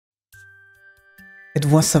It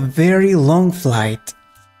was a very long flight,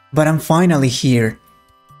 but I'm finally here.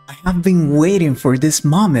 I have been waiting for this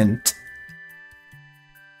moment.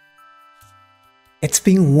 It's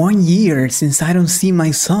been 1 year since I don't see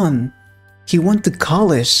my son. He went to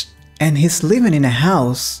college and he's living in a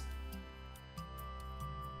house.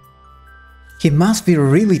 He must be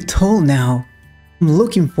really tall now. I'm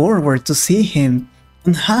looking forward to see him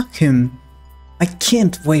and hug him. I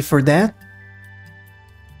can't wait for that.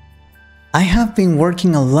 I have been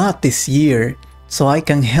working a lot this year so I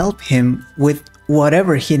can help him with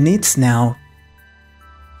whatever he needs now.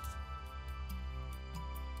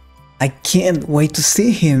 I can't wait to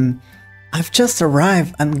see him. I've just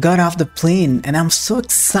arrived and got off the plane and I'm so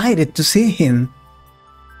excited to see him.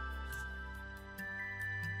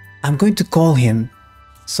 I'm going to call him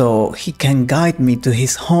so he can guide me to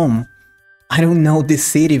his home. I don't know this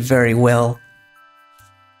city very well.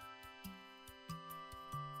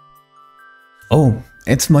 Oh,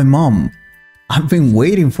 it's my mom. I've been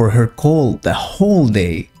waiting for her call the whole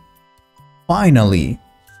day. Finally.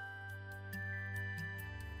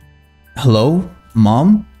 Hello,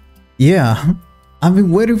 Mom? Yeah, I've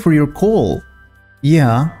been waiting for your call.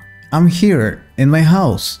 Yeah, I'm here in my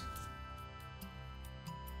house.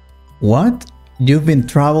 What? You've been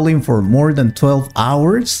traveling for more than 12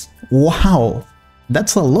 hours? Wow,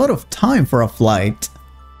 that's a lot of time for a flight.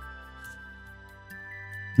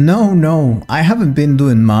 No, I haven't been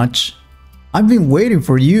doing much. I've been waiting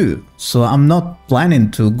for you, so I'm not planning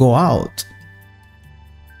to go out.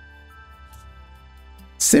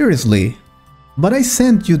 Seriously? But I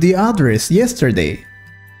sent you the address yesterday.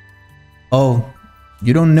 Oh,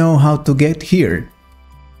 you don't know how to get here?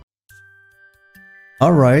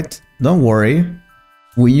 Alright, don't worry.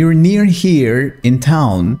 When you're near here in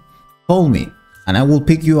town, call me and I will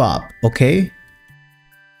pick you up, okay?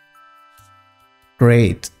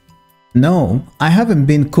 Great. No, I haven't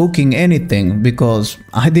been cooking anything because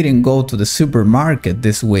I didn't go to the supermarket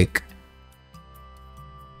this week.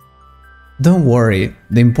 Don't worry,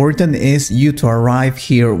 the important is you to arrive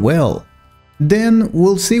here well. Then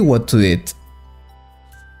we'll see what to eat.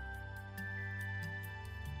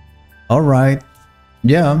 Alright.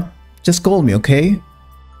 Yeah, just call me, okay?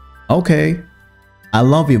 Okay. I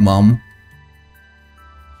love you, Mom.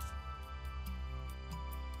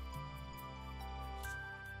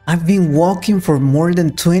 I've been walking for more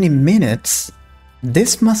than 20 minutes.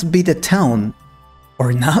 This must be the town.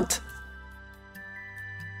 Or not?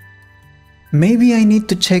 Maybe I need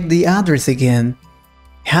to check the address again.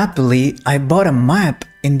 Happily, I bought a map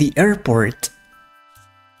in the airport.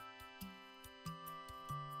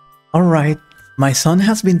 Alright, my son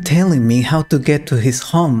has been telling me how to get to his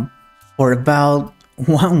home for about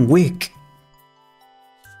 1 week.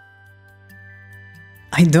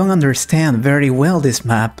 I don't understand very well this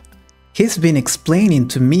map. He's been explaining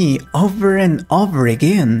to me over and over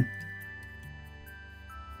again.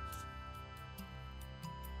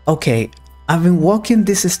 Okay, I've been walking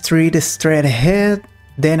this street straight ahead,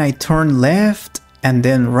 then I turn left and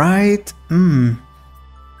then right.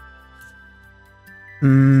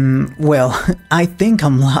 Well, I think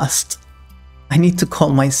I'm lost. I need to call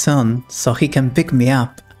my son so he can pick me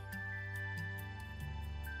up.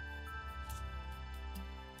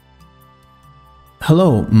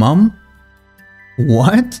 Hello, Mom?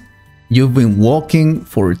 What? You've been walking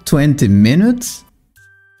for 20 minutes?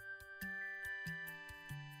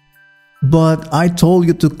 But I told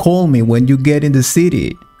you to call me when you get in the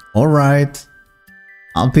city. Alright.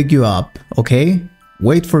 I'll pick you up, okay?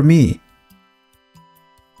 Wait for me.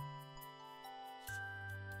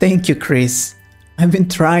 Thank you, Chris. I've been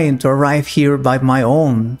trying to arrive here by my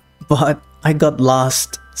own, but I got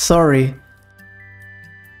lost. Sorry.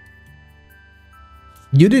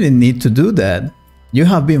 You didn't need to do that. You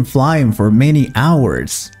have been flying for many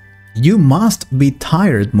hours. You must be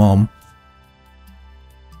tired, Mom.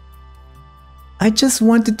 I just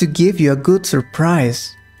wanted to give you a good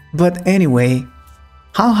surprise. But anyway,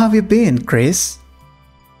 how have you been, Chris?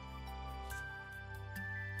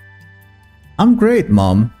 I'm great,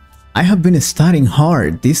 Mom. I have been studying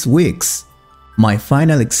hard these weeks. My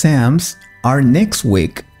final exams are next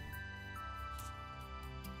week.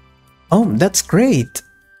 Oh, that's great.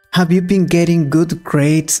 Have you been getting good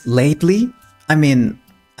grades lately? I mean,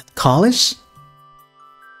 at college?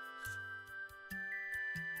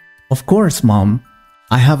 Of course, Mom.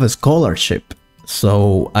 I have a scholarship,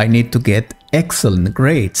 so I need to get excellent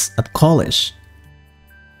grades at college.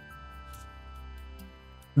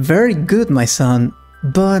 Very good, my son.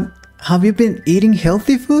 But have you been eating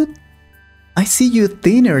healthy food? I see you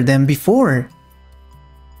thinner than before.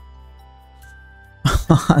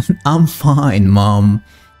 I'm fine, Mom.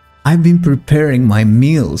 I've been preparing my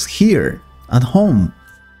meals here at home.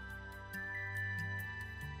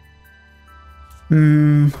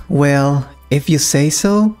 Well, if you say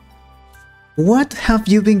so. What have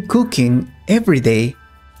you been cooking every day?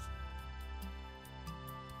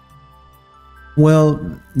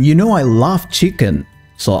 Well, you know I love chicken,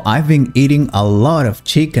 so I've been eating a lot of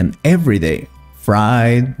chicken every day.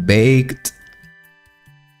 Fried, baked.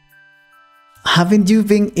 Haven't you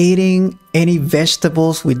been eating any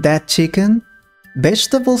vegetables with that chicken?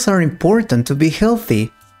 Vegetables are important to be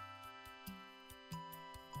healthy.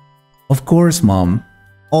 Of course, Mom.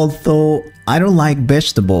 Although I don't like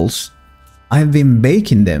vegetables, I've been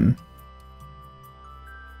baking them.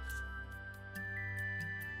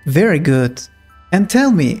 Very good. And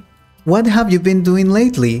tell me, what have you been doing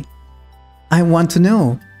lately? I want to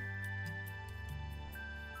know.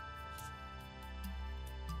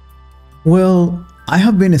 Well, I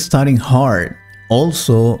have been studying hard.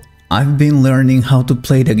 Also, I've been learning how to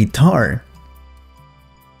play the guitar.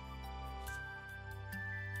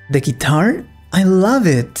 The guitar? I love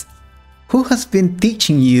it. Who has been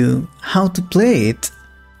teaching you how to play it?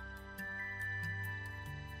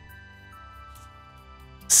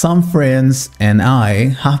 Some friends and I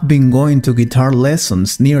have been going to guitar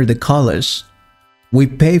lessons near the college. We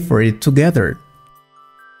pay for it together.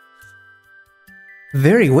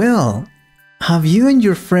 Very well. Have you and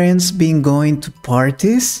your friends been going to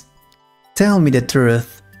parties? Tell me the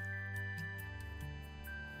truth.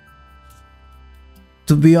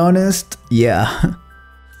 To be honest, yeah.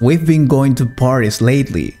 We've been going to parties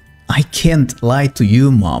lately. I can't lie to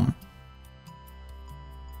you, Mom.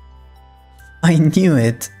 I knew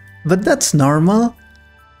it, but that's normal.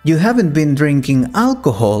 You haven't been drinking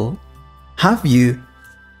alcohol, have you?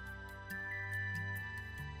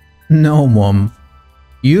 No, Mom.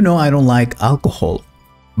 You know I don't like alcohol,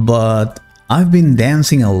 but I've been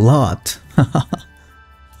dancing a lot.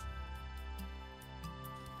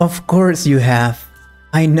 Of course you have.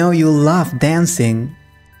 I know you love dancing.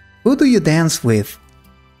 Who do you dance with?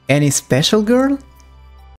 Any special girl?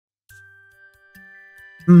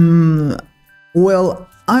 Well,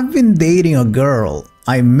 I've been dating a girl.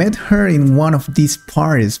 I met her in one of these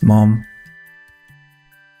parties, Mom.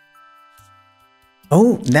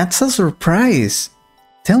 Oh, that's a surprise.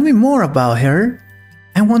 Tell me more about her.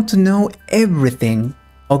 I want to know everything,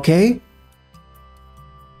 okay?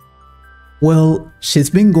 Well, she's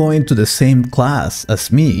been going to the same class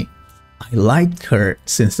as me. I liked her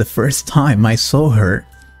since the first time I saw her.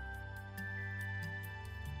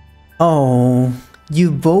 Oh,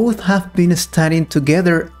 you both have been studying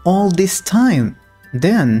together all this time,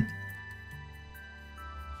 then?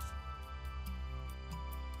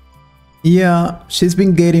 Yeah, she's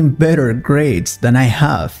been getting better grades than I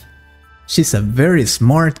have. She's a very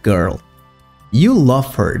smart girl. You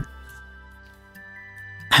love her.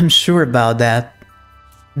 I'm sure about that.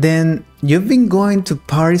 Then you've been going to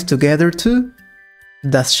parties together too?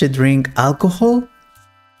 Does she drink alcohol?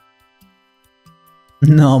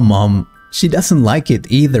 No, Mom. She doesn't like it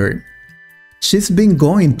either. She's been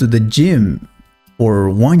going to the gym for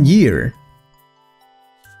 1 year.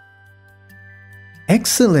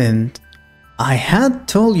 Excellent. I had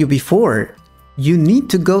told you before, you need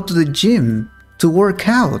to go to the gym to work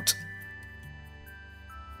out.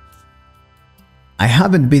 I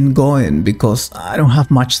haven't been going because I don't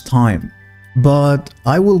have much time, but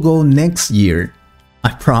I will go next year,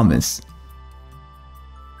 I promise.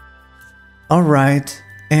 Alright,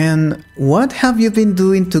 and what have you been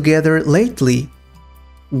doing together lately?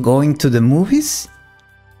 Going to the movies?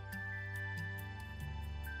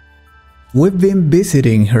 We've been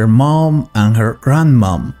visiting her mom and her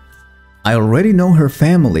grandmom. I already know her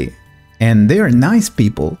family, and they are nice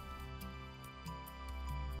people.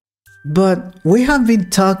 But we have been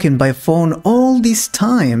talking by phone all this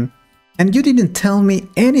time, and you didn't tell me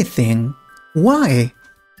anything. Why?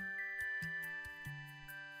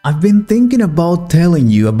 I've been thinking about telling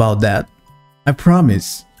you about that. I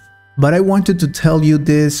promise. But I wanted to tell you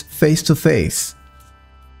this face to face.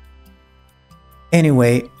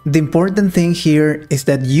 Anyway, the important thing here is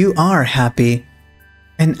that you are happy.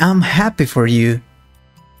 And I'm happy for you.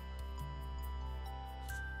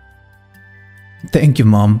 Thank you,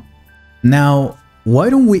 Mom. Now, why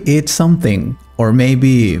don't we eat something? Or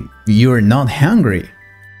maybe you're not hungry.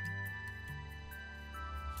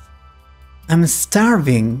 I'm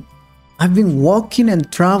starving. I've been walking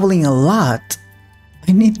and traveling a lot.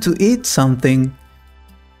 I need to eat something.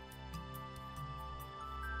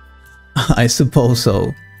 I suppose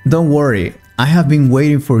so. Don't worry, I have been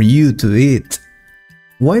waiting for you to eat.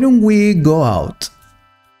 Why don't we go out?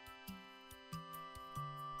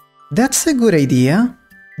 That's a good idea.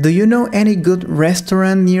 Do you know any good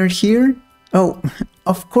restaurant near here? Oh,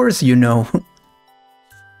 of course you know.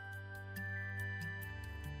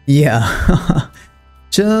 Yeah,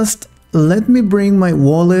 just let me bring my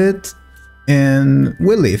wallet and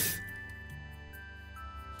we'll leave.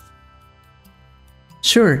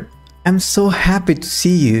 Sure, I'm so happy to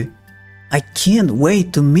see you. I can't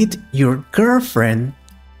wait to meet your girlfriend.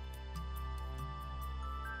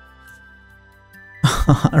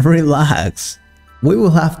 Relax. We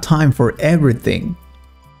will have time for everything.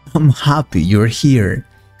 I'm happy you're here.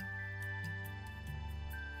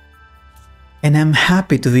 And I'm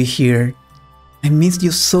happy to be here. I miss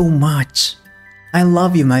you so much. I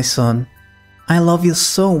love you, my son. I love you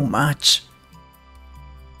so much.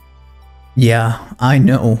 Yeah, I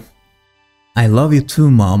know. I love you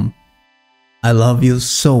too, Mom. I love you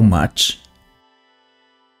so much.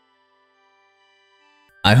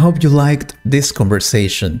 I hope you liked this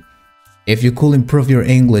conversation. If you could improve your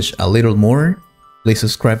English a little more, please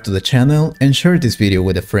subscribe to the channel and share this video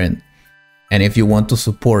with a friend. And if you want to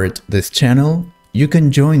support this channel, you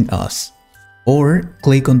can join us or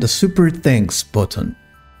click on the Super Thanks button.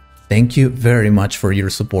 Thank you very much for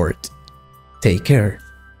your support. Take care.